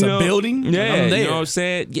 It's a building? Yeah, you know what I'm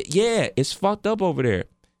saying? Yeah, it's fucked up over there.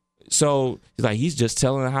 So he's just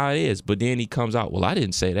telling her how it is. But then he comes out, well, I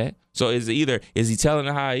didn't say that. So is he telling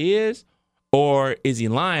her how it is? Or is he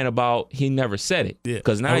lying about he never said it? Yeah.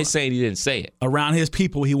 Because now he's saying he didn't say it. Around his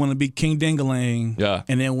people, he want to be King Dingaling. Yeah.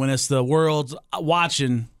 And then when it's the world's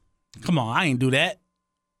watching, come on, I ain't do that.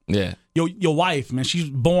 Yeah. Your wife, man, she's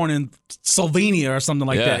born in Slovenia or something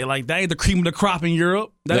like that. Like that ain't the cream of the crop in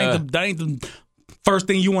Europe. That ain't the first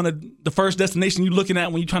thing you want to, the first destination you looking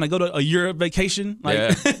at when you're trying to go to a Europe vacation.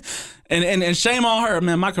 Like, and shame on her,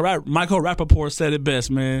 man. Michael Rappaport said it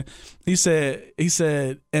best, man. He said,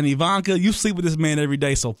 and Ivanka, you sleep with this man every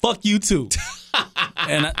day, so fuck you too.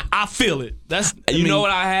 And I feel it. You know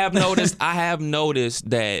what I have noticed? I have noticed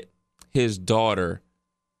that his daughter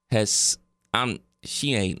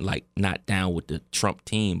she ain't like not down with the Trump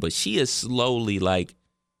team, but she is slowly like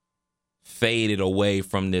faded away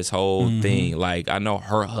from this whole thing. Like, I know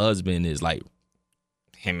her husband is like,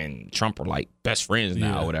 him and Trump are like best friends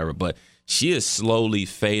now or whatever, but she is slowly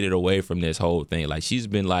faded away from this whole thing. Like, she's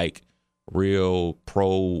been like real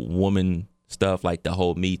pro-woman stuff, like the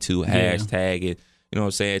whole Me Too hashtag. And, you know what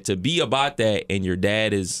I'm saying? To be about that and your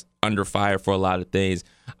dad is under fire for a lot of things,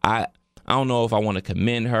 I don't know if I want to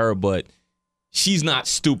commend her, but she's not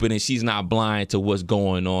stupid and she's not blind to what's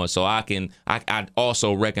going on. So I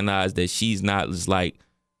also recognize that she's not just like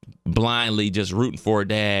blindly just rooting for her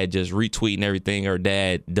dad, just retweeting everything her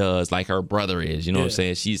dad does like her brother is. You know what I'm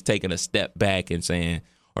saying? She's taking a step back and saying,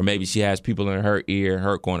 or maybe she has people in her ear,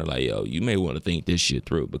 her corner, like, yo, you may want to think this shit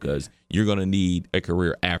through because you're going to need a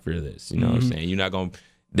career after this. You know what I'm saying? You're not going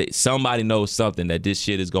to, somebody knows something that this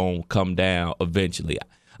shit is going to come down eventually.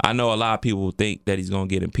 I know a lot of people think that he's going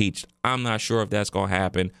to get impeached. I'm not sure if that's going to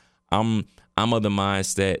happen. I'm of the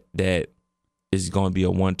mindset that is going to be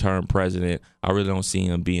a one-term president. I really don't see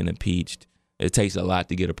him being impeached. It takes a lot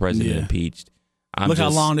to get a president impeached. Look how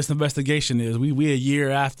long this investigation is. We a year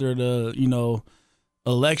after the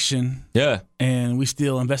election. Yeah, and we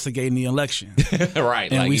still investigating the election.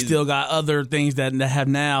 Right, and we still got other things that have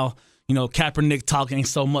now. Kaepernick talk ain't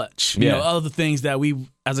so much. Other things that we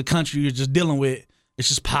as a country are just dealing with. It's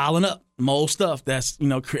just piling up. More stuff that's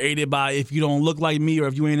created by if you don't look like me or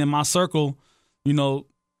if you ain't in my circle. When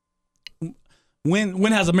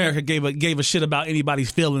has America gave a shit about anybody's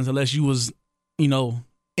feelings unless you was,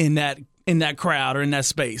 in that crowd or in that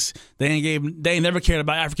space? They ain't never cared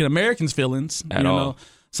about African Americans' feelings at all.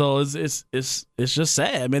 So it's just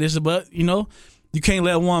sad, man. But you can't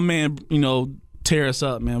let one man tear us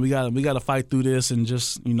up, man. We gotta fight through this and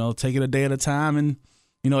just take it a day at a time. And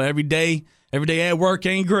every day at work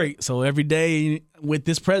ain't great. So every day with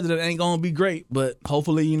this president ain't gonna be great. But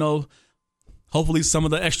hopefully some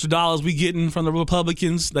of the extra dollars we getting from the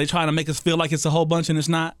Republicans, they trying to make us feel like it's a whole bunch and it's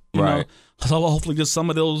not. You know? So hopefully just some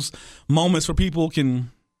of those moments where people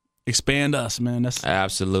can expand us, man. That's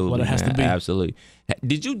absolutely what it has to be. Absolutely.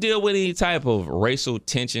 Did you deal with any type of racial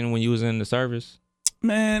tension when you was in the service?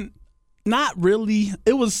 Man, not really.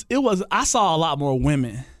 It was. I saw a lot more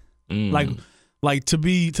women. Like to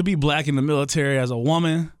be black in the military as a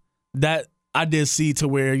woman, that I did see to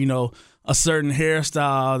where a certain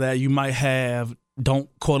hairstyle that you might have don't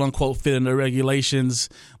quote unquote fit in the regulations,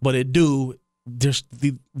 but it do.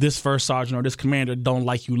 This first sergeant or this commander don't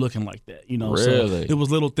like you looking like that. Really? So it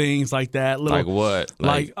was little things like that. Like what?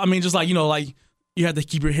 Like I mean, just like like you have to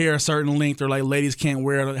keep your hair a certain length, or like ladies can't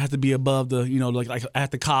wear it. It has to be above the like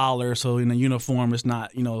at the collar. So in a uniform, it's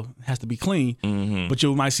not has to be clean. Mm-hmm. But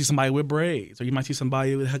you might see somebody with braids, or you might see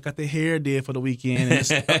somebody who got their hair did for the weekend and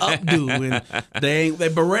it's an updo, and their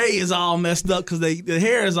beret is all messed up because the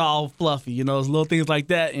hair is all fluffy. It's little things like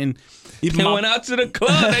that. And even went out to the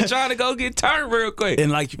club, they trying to go get turned real quick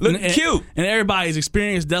and like look cute. And everybody's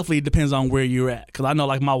experience definitely depends on where you're at. Because I know,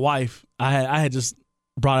 like my wife, I had just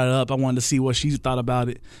brought it up. I wanted to see what she thought about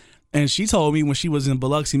it. And she told me when she was in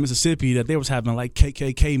Biloxi, Mississippi, that they was having like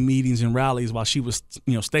KKK meetings and rallies while she was,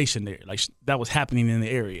 stationed there. Like that was happening in the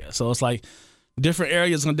area. So it's like different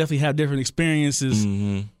areas gonna definitely have different experiences.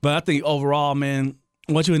 Mm-hmm. But I think overall, man,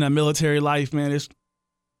 once you're in that military life, man, it's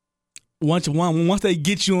once they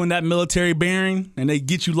get you in that military bearing and they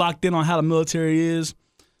get you locked in on how the military is,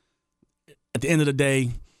 at the end of the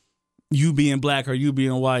day, you being black or you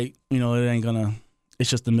being white, it ain't gonna. It's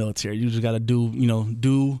just the military. You just got to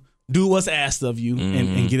do what's asked of you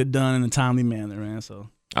and get it done in a timely manner, man. So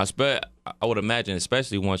I would imagine,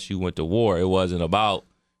 especially once you went to war, it wasn't about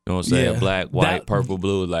black, white, purple,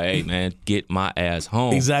 blue. Like, hey man, get my ass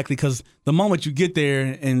home. Exactly, because the moment you get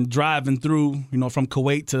there and driving through, from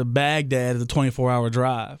Kuwait to Baghdad is a 24-hour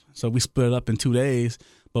drive. So we split it up in 2 days,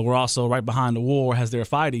 but we're also right behind the war as they're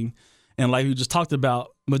fighting. And like we just talked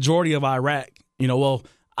about, majority of Iraq,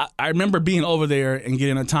 I remember being over there and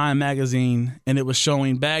getting a Time magazine, and it was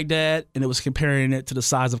showing Baghdad, and it was comparing it to the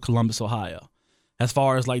size of Columbus, Ohio, as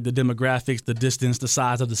far as like the demographics, the distance, the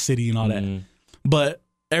size of the city, and all that. But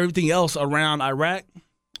everything else around Iraq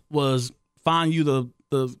was find you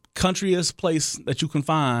the countryest place that you can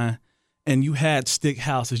find, and you had stick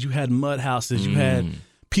houses, you had mud houses, you had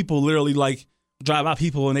people literally like drive by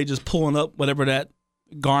people, and they just pulling up whatever that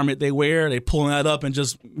garment they wear, they pulling that up and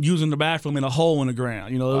just using the bathroom in a hole in the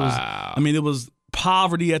ground. It was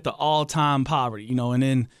poverty at the all-time poverty, and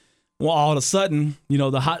then all of a sudden,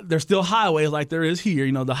 there's still highways like there is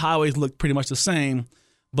here. The highways look pretty much the same,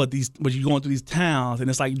 but you're going through these towns and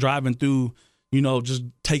it's like driving through, just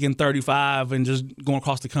taking 35 and just going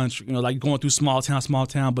across the country, like going through small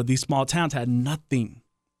town, but these small towns had nothing.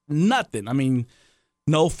 I mean,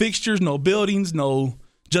 no fixtures, no buildings, no,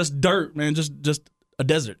 just dirt, man, just a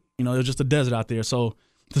desert. It was just a desert out there. So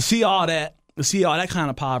to see all that kind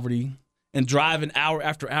of poverty and driving hour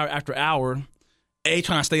after hour after hour, A,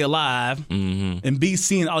 trying to stay alive, and B,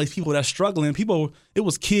 seeing all these people that's struggling. It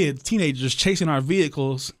was kids, teenagers chasing our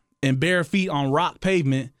vehicles in bare feet on rock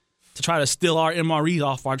pavement to try to steal our MREs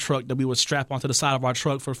off our truck that we would strap onto the side of our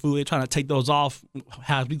truck for food. They're trying to take those off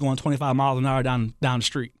as we going 25 miles an hour down the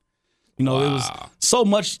street. It was so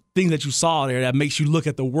much things that you saw there that makes you look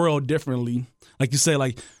at the world differently. Like you say,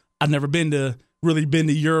 like I've never really been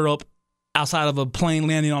to Europe outside of a plane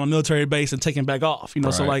landing on a military base and taking back off. You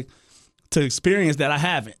know, so like to experience that, I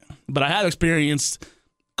haven't. But I have experienced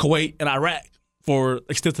Kuwait and Iraq for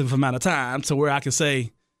extensive amount of time to where I can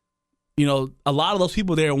say, you know, a lot of those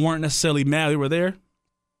people there weren't necessarily mad they were there,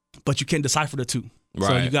 but you can't decipher the two.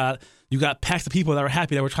 Right. So you got packs of people that were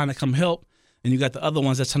happy that were trying to come help, and you got the other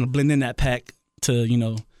ones that's trying to blend in that pack to, you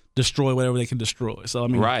know, destroy whatever they can destroy. So I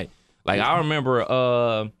mean, right. Like I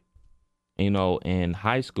remember, you know, in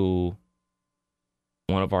high school,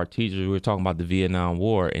 one of our teachers, we were talking about the Vietnam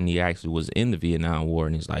War, and he actually was in the Vietnam War,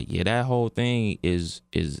 and he's like, yeah, that whole thing is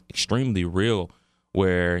extremely real,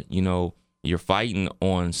 where, you know, you're fighting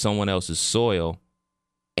on someone else's soil,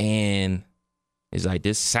 and it's like,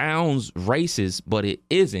 this sounds racist, but it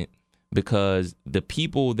isn't, because the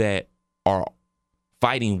people that are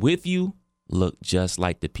fighting with you look just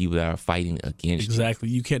like the people that are fighting against you. Exactly.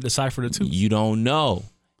 You can't decipher the two. You don't know.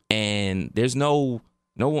 And there's no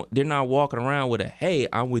one, they're not walking around with a, hey,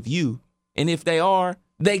 I'm with you. And if they are,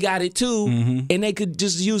 they got it too, and they could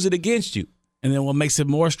just use it against you. And then what makes it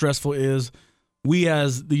more stressful is we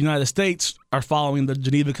as the United States are following the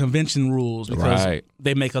Geneva Convention rules because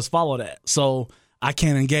they make us follow that. So I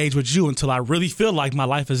can't engage with you until I really feel like my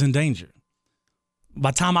life is in danger.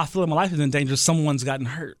 By the time I feel like my life is in danger, someone's gotten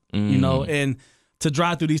hurt, you know, and to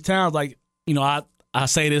drive through these towns, like, you know, I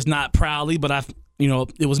say this not proudly, but you know,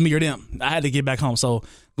 it was me or them. I had to get back home. So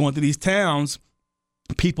going through these towns,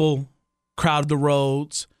 people crowded the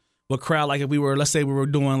roads, would crowd like if we were, let's say we were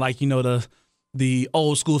doing like, you know, the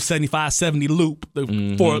old school 75-70 loop,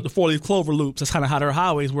 the four-leaf clover loops. That's kind of how their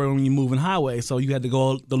highways were when you move in highways. So you had to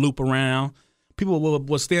go the loop around. People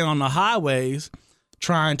would stand on the highways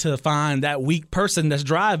trying to find that weak person that's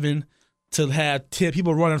driving to have 10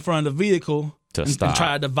 people run in front of the vehicle and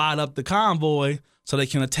try to divide up the convoy so they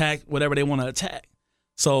can attack whatever they want to attack.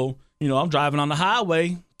 So, you know, I'm driving on the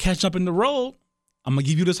highway, catch up in the road. I'm going to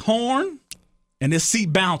give you this horn, and this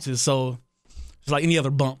seat bounces. So it's like any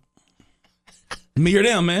other bump. Me or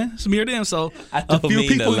them, man. It's me or them. So a few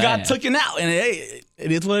people got taken out, and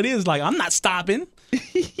it is what it is. Like, I'm not stopping.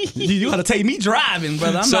 You got to take me driving,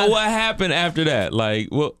 brother. What happened after that? Like,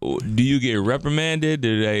 what do you get reprimanded?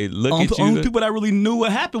 Did they look at you? Only people that really knew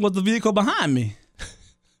what happened was the vehicle behind me.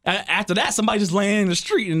 After that, somebody just laying in the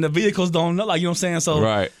street, and the vehicles don't know. Like, you know what I'm saying?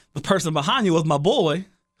 So the person behind you was my boy.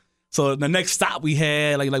 So the next stop we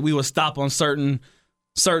had, like we would stop on certain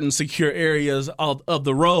secure areas of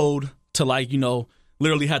the road to, like, you know,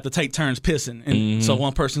 literally have to take turns pissing. And so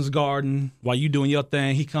one person's guarding while you doing your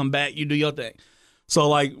thing. He come back, you do your thing. So,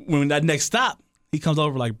 like, when that next stop, he comes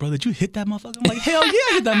over like, bro, did you hit that motherfucker? I'm like, hell yeah,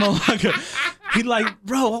 I hit that motherfucker. He like,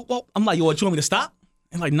 bro, I'm like, yo, what, you want me to stop?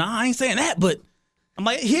 And like, nah, I ain't saying that, but I'm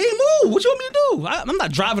like, he ain't move. What you want me to do? I'm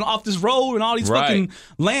not driving off this road and all these fucking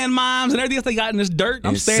landmines and everything else they got in this dirt.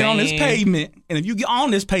 I'm staying on this pavement. And if you get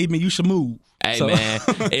on this pavement, you should move. Hey, man,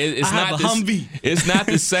 it's not the Humvee. It's not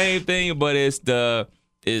the same thing, but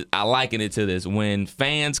I liken it to this. When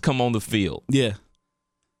fans come on the field. Yeah.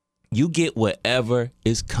 You get whatever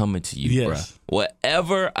is coming to you, bro.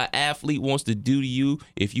 Whatever an athlete wants to do to you,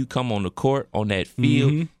 if you come on the court, on that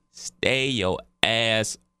field, stay your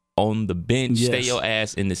ass on the bench, stay your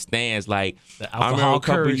ass in the stands. Like, I remember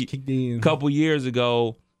a couple years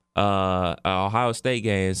ago, Ohio State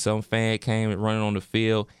game, some fan came running on the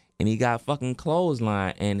field, and he got fucking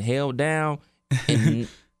clothesline and held down and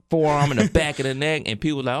forearm in the back of the neck, and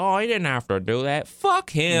people were like, oh, he didn't have to do that. Fuck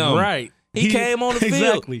him. Right. He came on the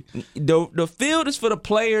field. Exactly. The field is for the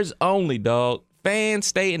players only, dog. Fans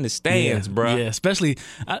stay in the stands, bro. Yeah, especially,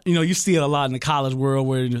 you know, you see it a lot in the college world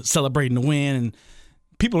where you're celebrating the win, and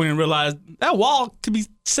people don't even realize that wall could be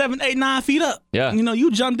 7, 8, 9 feet up. Yeah. You know,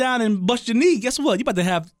 you jump down and bust your knee. Guess what? You about to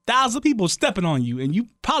have thousands of people stepping on you, and you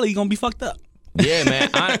probably going to be fucked up. Yeah, man.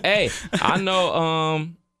 I know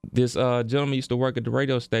this gentleman used to work at the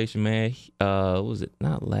radio station, man. Was it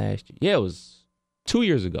not last year? Yeah, it was 2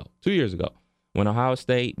 years ago. 2 years ago, when Ohio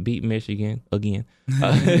State beat Michigan again,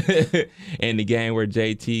 in the game where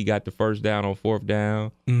JT got the first down on 4th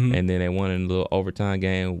down, and then they won in a little overtime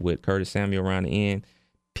game with Curtis Samuel around the end.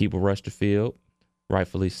 People rushed the field,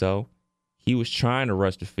 rightfully so. He was trying to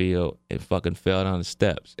rush the field and fucking fell down the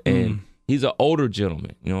steps. And he's an older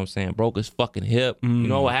gentleman, you know what I'm saying? Broke his fucking hip. You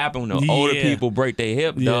know what happened when the older people break their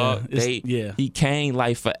hip, dog? He caned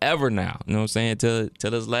like forever now, you know what I'm saying? Till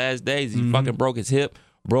his last days. He fucking broke his hip,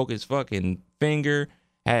 broke his fucking finger,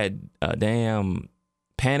 had a damn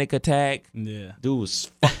panic attack. Yeah. Dude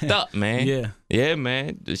was fucked up, man. Yeah,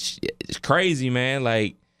 man. It's crazy, man.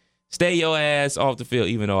 Like, stay your ass off the field,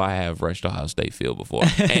 even though I have rushed Ohio State field before.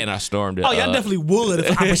 And I stormed it. Oh, yeah, I definitely would if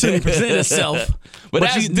the opportunity presented itself. But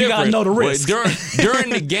that's you different. gotta know the risk.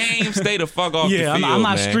 During the game, stay the fuck off the Yeah, field, I'm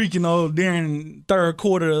not man. streaking during third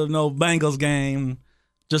quarter of no Bengals game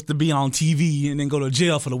just to be on TV and then go to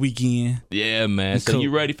jail for the weekend. Yeah, man. So Cool.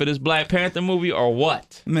 you ready for this Black Panther movie or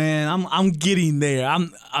what? Man, I'm getting there.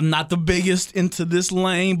 I'm not the biggest into this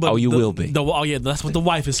lane, but You will be. Oh yeah, that's what the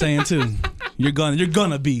wife is saying too. You're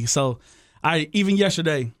gonna be. So even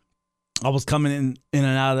yesterday, I was coming in and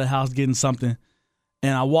out of the house getting something,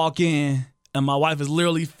 and I walk in and my wife is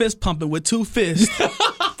literally fist pumping with two fists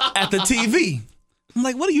at the TV. I'm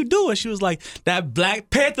like, what are you doing? She was like, that Black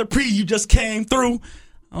Panther preview just came through.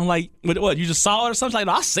 I'm like, what, you just saw it or something? Like,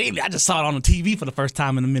 no, I seen it. I just saw it on the TV for the first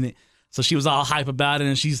time in a minute. So she was all hype about it,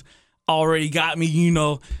 and she's already got me,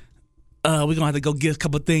 we're going to have to go get a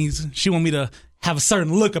couple of things. She want me to have a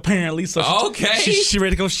certain look, apparently. So she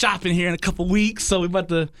ready to go shopping here in a couple weeks. So we're about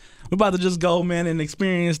to just go, man, and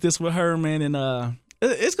experience this with her, man. And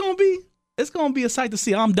it's going to be a sight to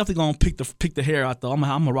see. I'm definitely going to pick the hair out, though. I'm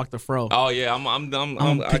going to rock the fro. Oh yeah, I had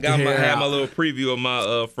my little preview of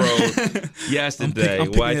my fro yesterday. I'm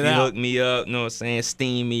picking Wifey it out. hooked me up, you know what I'm saying,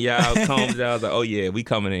 steamed me out, combed it out. I was like, oh yeah, we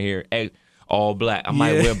coming in here all black. I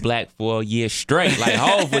might wear black for a year straight, like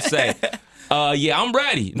Hov would say. Yeah, I'm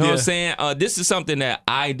ready. You know what I'm saying? This is something that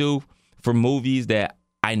I do for movies that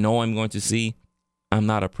I know I'm going to see. I'm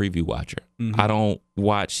not a preview watcher. Mm-hmm. I don't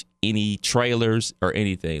watch any trailers or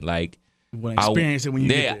anything. Like, experience it when you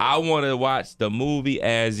get there. I want to watch the movie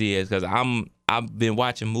as is because I've been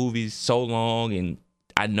watching movies so long and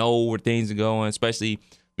I know where things are going, especially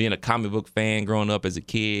being a comic book fan growing up as a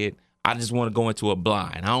kid. I just want to go into it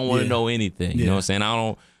blind. I don't want to know anything. You know what I'm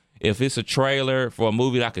saying? If it's a trailer for a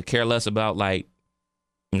movie that I could care less about, like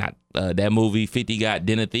not that movie 50 Got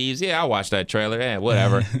Den of Thieves. Yeah, I watched that trailer.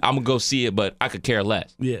 Whatever. I'm gonna go see it, but I could care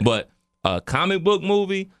less. Yeah. But a comic book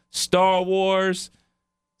movie, Star Wars,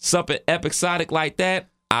 something episodic like that,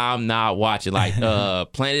 I'm not watching. Like Planet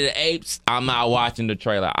of the Apes, I'm not watching the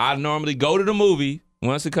trailer. I normally go to the movie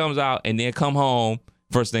once it comes out and then come home.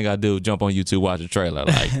 First thing I do, jump on YouTube, watch the trailer.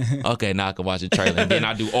 Like, okay, now I can watch the trailer. And then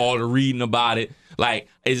I do all the reading about it. Like,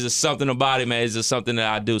 it's just something about it, man. It's just something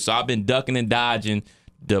that I do. So I've been ducking and dodging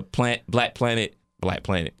the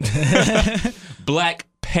Black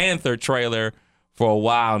Panther trailer for a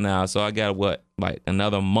while now. So I got,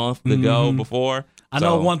 another month to go before. I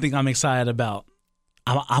know one thing I'm excited about.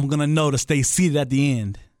 I'm going to know to stay seated at the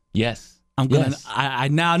end. Yes. I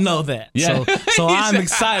now know that. Yeah. So I'm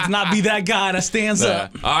excited to not be that guy that stands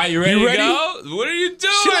up. All right, you ready to go? What are you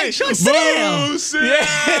doing? Should I sit down?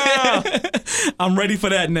 Yeah. I'm ready for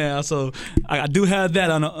that now. So I do have that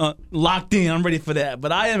on locked in. I'm ready for that.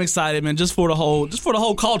 But I am excited, man, just for the whole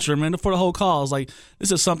culture, man, for the whole cause. Like,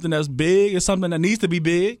 this is something that's big. It's something that needs to be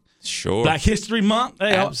big. Sure. Black History Month.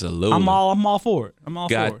 Hey, absolutely. I'm all for it.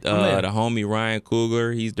 Got the homie Ryan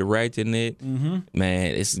Coogler. He's directing it. Mm-hmm.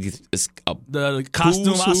 Man, it's the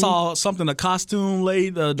costume. I saw something. The costume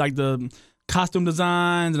like the costume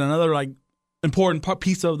designs, and another like important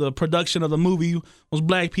piece of the production of the movie was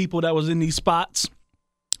black people that was in these spots.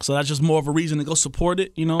 So that's just more of a reason to go support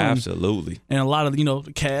it, Absolutely. And a lot of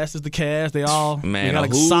the cast is the cast. They all man, they got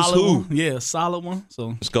like a solid one. Yeah, solid one.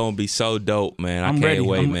 So it's gonna be so dope, man. I can't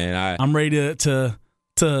wait, man. I'm ready to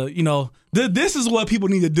this is what people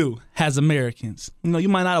need to do as Americans. You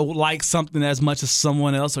might not like something as much as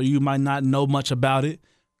someone else, or you might not know much about it.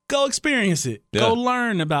 Go experience it. Yeah. Go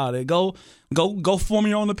learn about it. Go form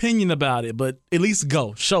your own opinion about it. But at least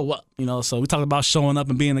go. Show up. So we talk about showing up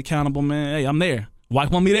and being accountable, man. Hey, I'm there. Wife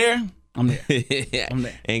want me there? I'm there. I'm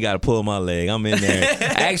there. Ain't got to pull my leg. I'm in there.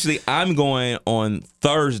 Actually, I'm going on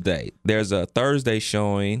Thursday. There's a Thursday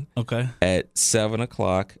showing at 7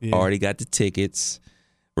 o'clock. Yeah. Already got the tickets.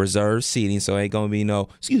 Reserved seating, so ain't going to be no,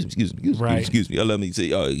 excuse me. Let me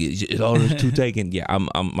see. All those two taken. Yeah,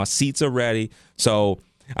 my seats are ready. So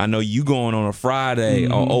I know you going on a Friday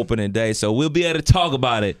on opening day, so we'll be able to talk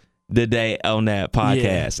about it the day on that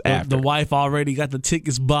podcast after. The wife already got the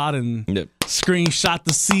tickets bought and screenshot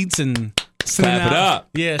the seats and clap it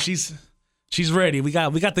up. Yeah, she's ready. We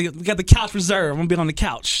got the couch reserved. I'm gonna be on the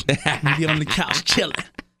couch. Chilling.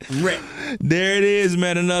 Ready. There it is,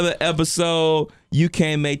 man. Another episode. You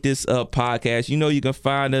Can't Make This Up podcast. You can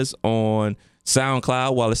find us on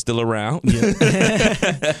SoundCloud while it's still around. Yeah.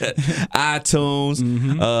 iTunes.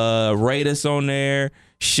 Rate us on there.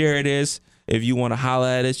 Share this. If you want to holler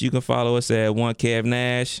at us, you can follow us at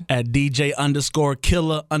OneKevNash. At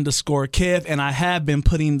DJ_Killer_Kev. And I have been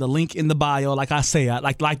putting the link in the bio, like I say,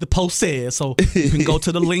 like the post says. So you can go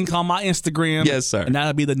to the link on my Instagram. Yes, sir. And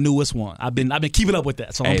that'll be the newest one. I've been keeping up with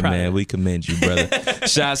that. So I'm proud. Hey, man, we commend you, brother.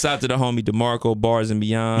 Shouts out to the homie DeMarco, Bars and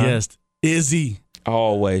Beyond. Yes, Izzy.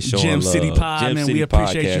 Always showing Gym love. City Pod, Gym man. City We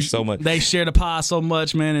appreciate Podcast you so much. They share the pod so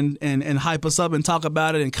much, man, and hype us up and talk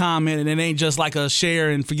about it and comment. And it ain't just like a share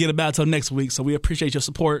and forget about it till next week. So we appreciate your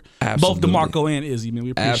support, Absolutely. both DeMarco and Izzy, man.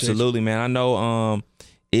 We appreciate Absolutely, man. I know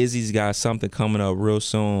Izzy's got something coming up real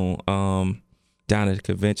soon down at the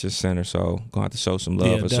convention center, so gonna have to show some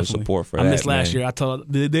love and some support for that. I missed last man. year. I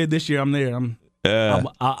told this year I'm there. I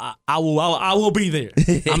will be there.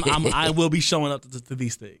 I will be showing up to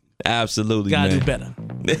these things. Absolutely, Gotta man. do better.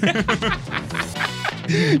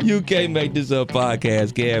 You can't make this up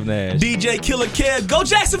podcast, Gav Nash. DJ Killer Kev, go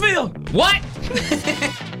Jacksonville. What?